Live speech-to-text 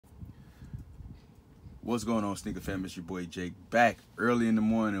What's going on, sneaker fam? It's your boy Jake, back early in the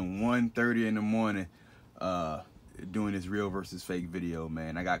morning, 1:30 in the morning, doing this real versus fake video,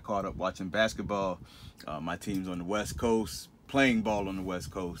 man. I got caught up watching basketball. My team's on the West Coast, playing ball on the West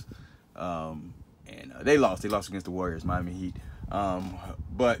Coast, and they lost. They lost against the Warriors, Miami Heat.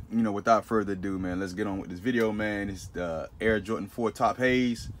 But you know, without further ado, man, let's get on with this video, man. It's the Air Jordan 4 Taupe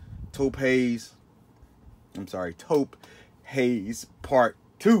Haze Part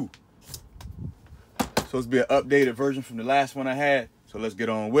 2. Supposed to be an updated version from the last one I had, so let's get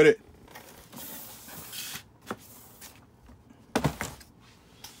on with it.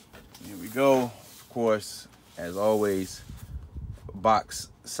 Here we go. Of course, as always, box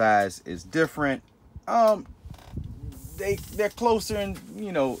size is different. They're closer in,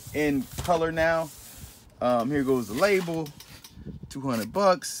 you know, in color now. Here goes the label. $200,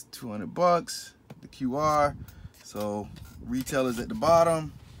 $200. The QR. So retail is at the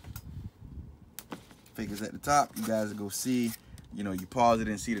bottom. Figures at the top. You guys will go see, you know, you pause it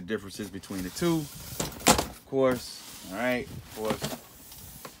and see the differences between the two. Of course, all right, of course.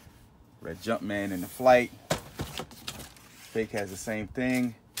 Red Jumpman in the flight. Fake has the same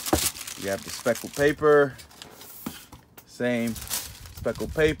thing. You have the speckled paper. Same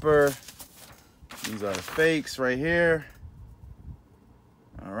speckled paper. These are the fakes right here.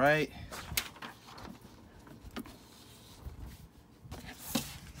 All right.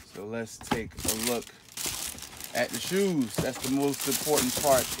 So let's take a look at the shoes. That's the most important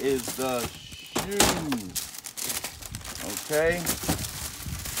part, is the shoes. Okay.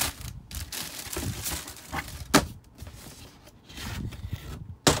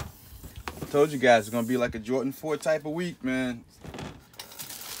 I told you guys it's gonna be like a Jordan 4 type of week, man.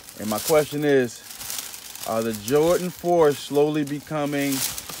 And my question is, are the Jordan 4 slowly becoming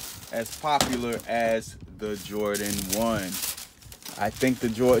as popular as the Jordan 1? I think the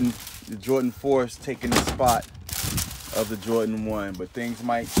Jordan 4 is taking the spot of the Jordan 1, but things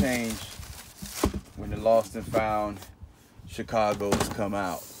might change when the Lost and Found Chicago's come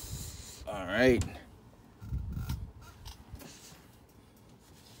out. All right.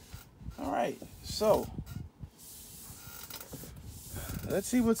 All right, so let's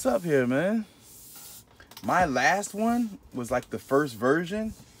see what's up here, man. My last one was like the first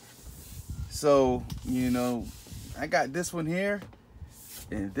version. So, you know, I got this one here,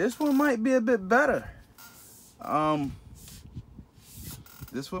 and this one might be a bit better.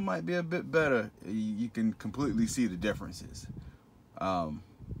 This one might be a bit better. You can completely see the differences.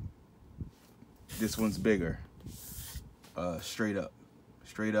 This one's bigger. Straight up,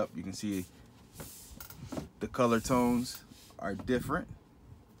 you can see the color tones are different.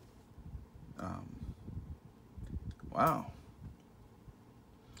 Wow.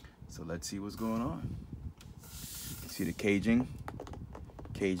 So let's see what's going on. See the caging.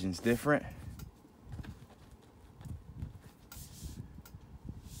 Caging's different.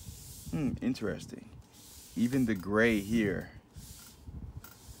 Interesting. Even the gray here.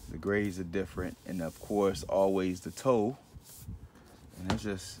 The grays are different. And of course, always the toe. And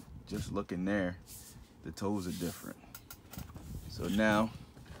it's just looking there. The toes are different. So now,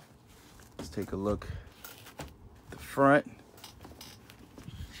 let's take a look at the front.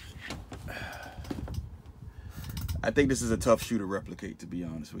 I think this is a tough shoe to replicate, to be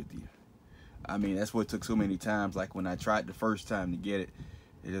honest with you. I mean, that's what took so many times. Like when I tried the first time to get it,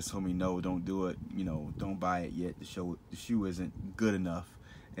 they just told me, no, don't do it. You know, don't buy it yet. The shoe isn't good enough.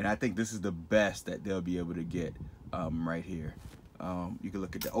 And I think this is the best that they'll be able to get right here. You can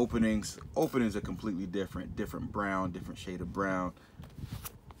look at the openings. Openings are completely different. Different brown, different shade of brown.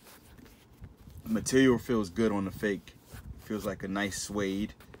 Material feels good on the fake. Feels like a nice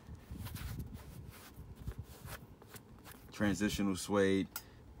suede. Transitional suede.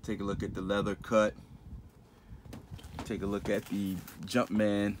 Take a look at the leather cut. Take a look at the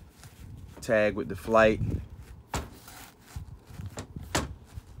Jumpman tag with the flight.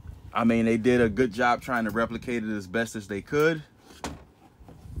 I mean, they did a good job trying to replicate it as best as they could.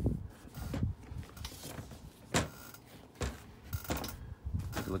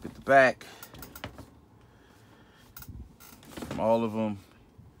 Take a look at the back. From all of them.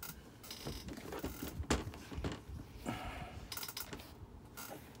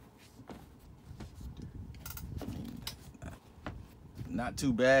 Not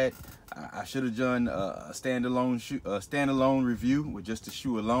too bad. I should have done a standalone review with just the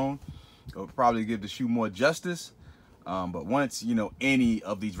shoe alone. It would probably give the shoe more justice. But once, you know, any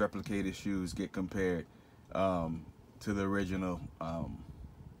of these replicated shoes get compared to the original,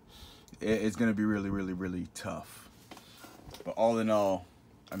 it's going to be really tough. But all in all,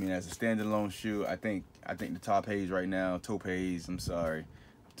 I mean, as a standalone shoe, I think the Taupe Haze right now, Taupe Haze, I'm sorry,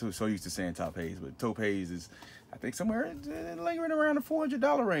 so used to saying Taupe Haze, but Taupe Haze is, I think, somewhere lingering around the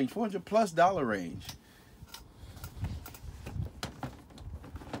 $400 range, $400+ range.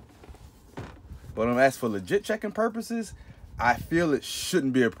 But as for legit checking purposes, I feel it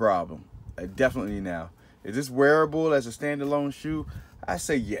shouldn't be a problem. Definitely now. Is this wearable as a standalone shoe? I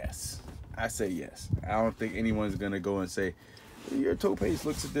say yes. I say yes. I don't think anyone's gonna go and say your Taupe Haze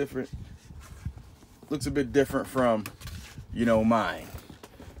looks a bit different from, you know, mine,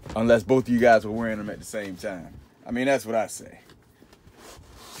 unless both of you guys were wearing them at the same time. I mean, that's what I say.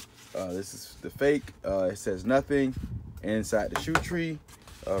 This is the fake. It says nothing inside the shoe tree.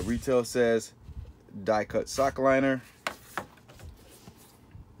 Retail says die cut sock liner.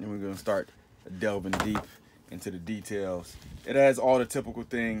 And we're gonna start delving deep into the details. It has all the typical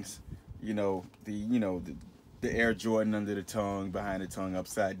things, the Air Jordan under the tongue, behind the tongue,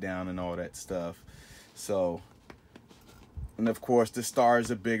 upside down, and all that stuff. So, and of course the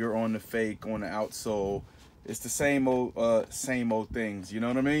stars are bigger on the fake, on the outsole. It's the same old things. You know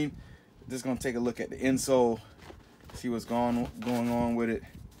what I mean? Just gonna take a look at the insole, see what's going on with it,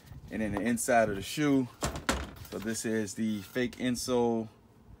 and then the inside of the shoe. So this is the fake insole.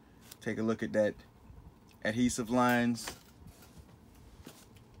 Take a look at that adhesive lines.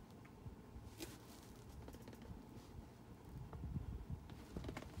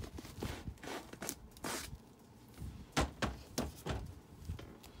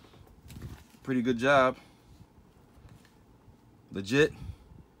 Pretty good job. Legit,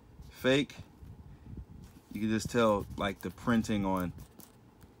 fake. You can just tell like the printing on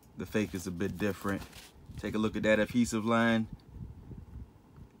the fake is a bit different. Take a look at that adhesive line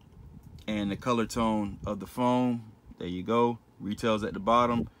and the color tone of the foam. There you go. Retail's at the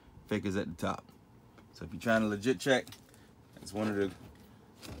bottom, fake is at the top. So if you're trying to legit check, it's one of the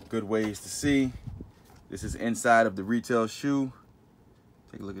good ways to see. This is inside of the retail shoe.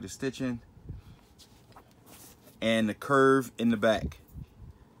 Take a look at the stitching and the curve in the back.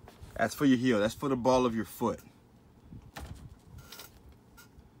 That's for your heel. That's for the ball of your foot.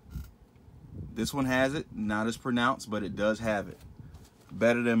 This one has it, not as pronounced, but it does have it.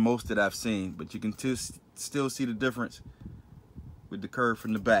 Better than most that I've seen, but you can still see the difference with the curve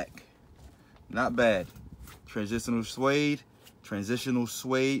from the back. Not bad. Transitional suede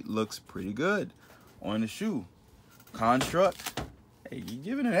looks pretty good on the shoe. Construct, hey, you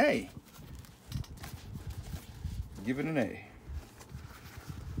give it an A. Give it an A.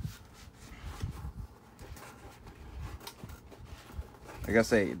 Like I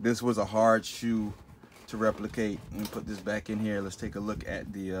say, this was a hard shoe to replicate. Let me put this back in here. Let's take a look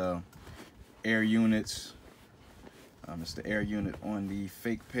at the air units. It's the air unit on the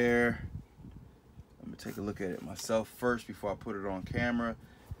fake pair. I'm gonna take a look at it myself first before I put it on camera,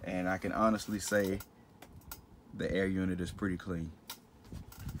 and I can honestly say the air unit is pretty clean.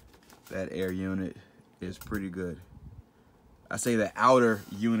 That air unit is pretty good. I say the outer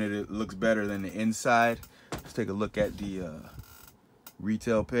unit, it looks better than the inside. Let's take a look at the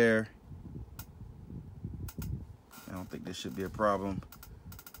retail pair. I don't think this should be a problem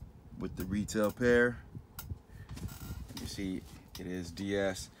with the retail pair. You see it is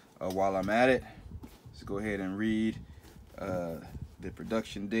DS. While I'm at it, let's go ahead and read the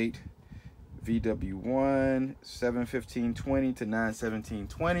production date. VW1 7/15/20 to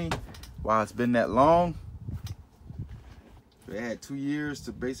 9/17/20. Wow, it's been that long. They had 2 years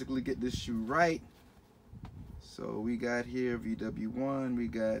to basically get this shoe right. So we got here VW1, we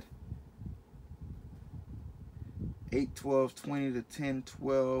got 8/12/20 to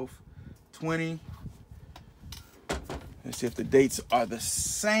 10/12/20. Let's see if the dates are the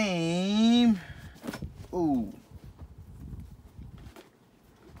same. Ooh.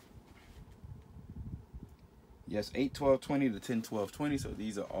 Yes, 8/12/20 to 10/12/20. So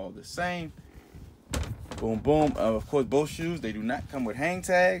these are all the same. Boom, boom. Of course, both shoes, they do not come with hang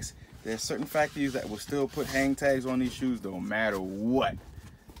tags. There's certain factories that will still put hang tags on these shoes no matter what.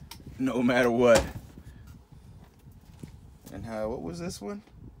 No matter what. And what was this one?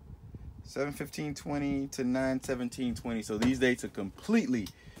 7/15/20 to 9/17/20. So these dates are completely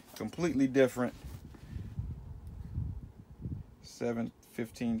different.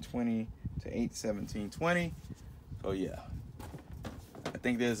 7/15/20 to 8/17/20. So yeah, I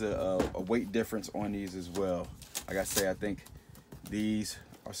think there's a weight difference on these as well. Like I say, I think these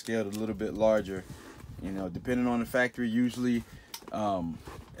are scaled a little bit larger. You know, depending on the factory, usually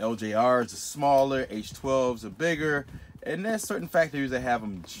LJRs are smaller, H12s are bigger, and there's certain factories that have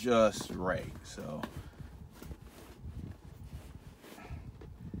them just right. So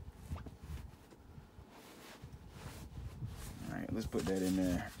all right, let's put that in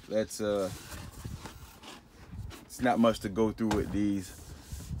there. Let's it's not much to go through with these.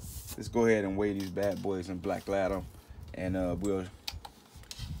 let's go ahead and weigh these bad boys and Blacklight them, and we'll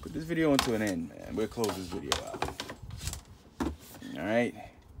put this video into an end, man. We'll close this video out. All right.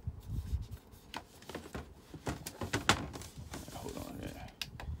 Hold on here.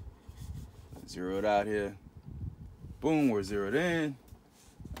 Zero it out here. Boom, we're zeroed in.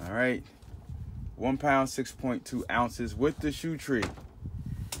 All right. 1 pound, 6.2 ounces with the shoe tree.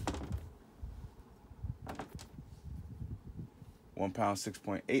 1 pound,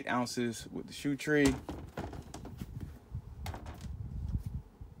 6.8 ounces with the shoe tree.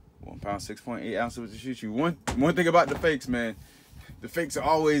 1 pound, 6.8 ounces with the shoe tree. One thing about the fakes, man, the fakes are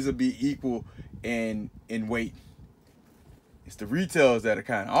always to be equal in weight. It's the retails that are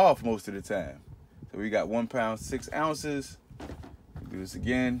kind of off most of the time. So we got 1 pound, 6 ounces. Do this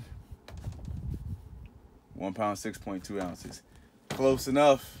again. 1 pound, 6.2 ounces. Close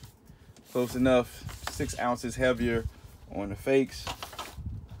enough. Close enough. 6 ounces heavier on the fakes.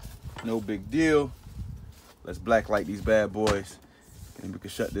 No big deal. Let's Blacklight these bad boys, and we can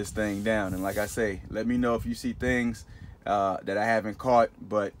shut this thing down. And like I say, let me know if you see things that I haven't caught,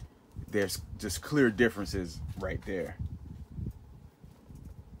 but there's just clear differences right there.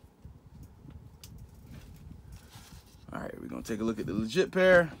 All right, we're gonna take a look at the legit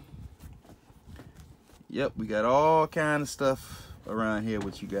pair. Yep, we got all kind of stuff around here,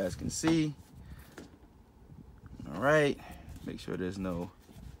 which you guys can see. All right, make sure there's nothing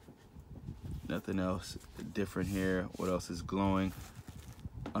else different here. What else is glowing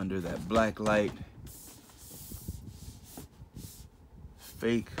under that Blacklight?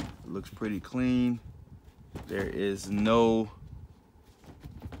 Fake looks pretty clean. There is no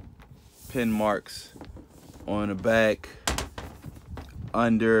pin marks on the back.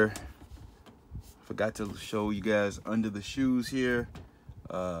 Under, forgot to show you guys under the shoes here.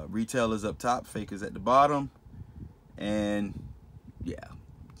 Retail is up top, fake is at the bottom. And yeah,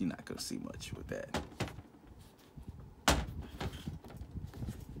 you're not gonna see much with that.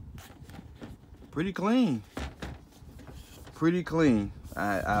 Pretty clean. Pretty clean,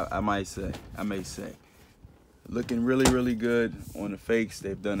 I might say. I may say. Looking really, really good on the fakes.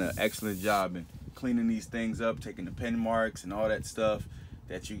 They've done an excellent job in cleaning these things up, taking the pen marks and all that stuff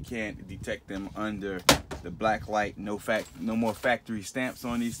that you can't detect them under the Blacklight. No more factory stamps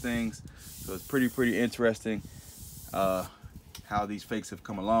on these things. So it's pretty interesting how these fakes have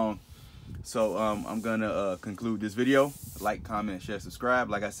come along. So I'm gonna conclude this video. Like, comment, share, subscribe.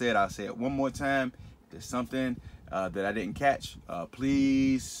 Like I said, I'll say it one more time. If there's something that I didn't catch,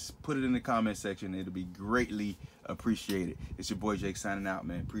 please put it in the comment section. It'll be greatly appreciated. It's your boy Jake signing out,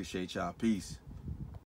 man. Appreciate y'all. Peace.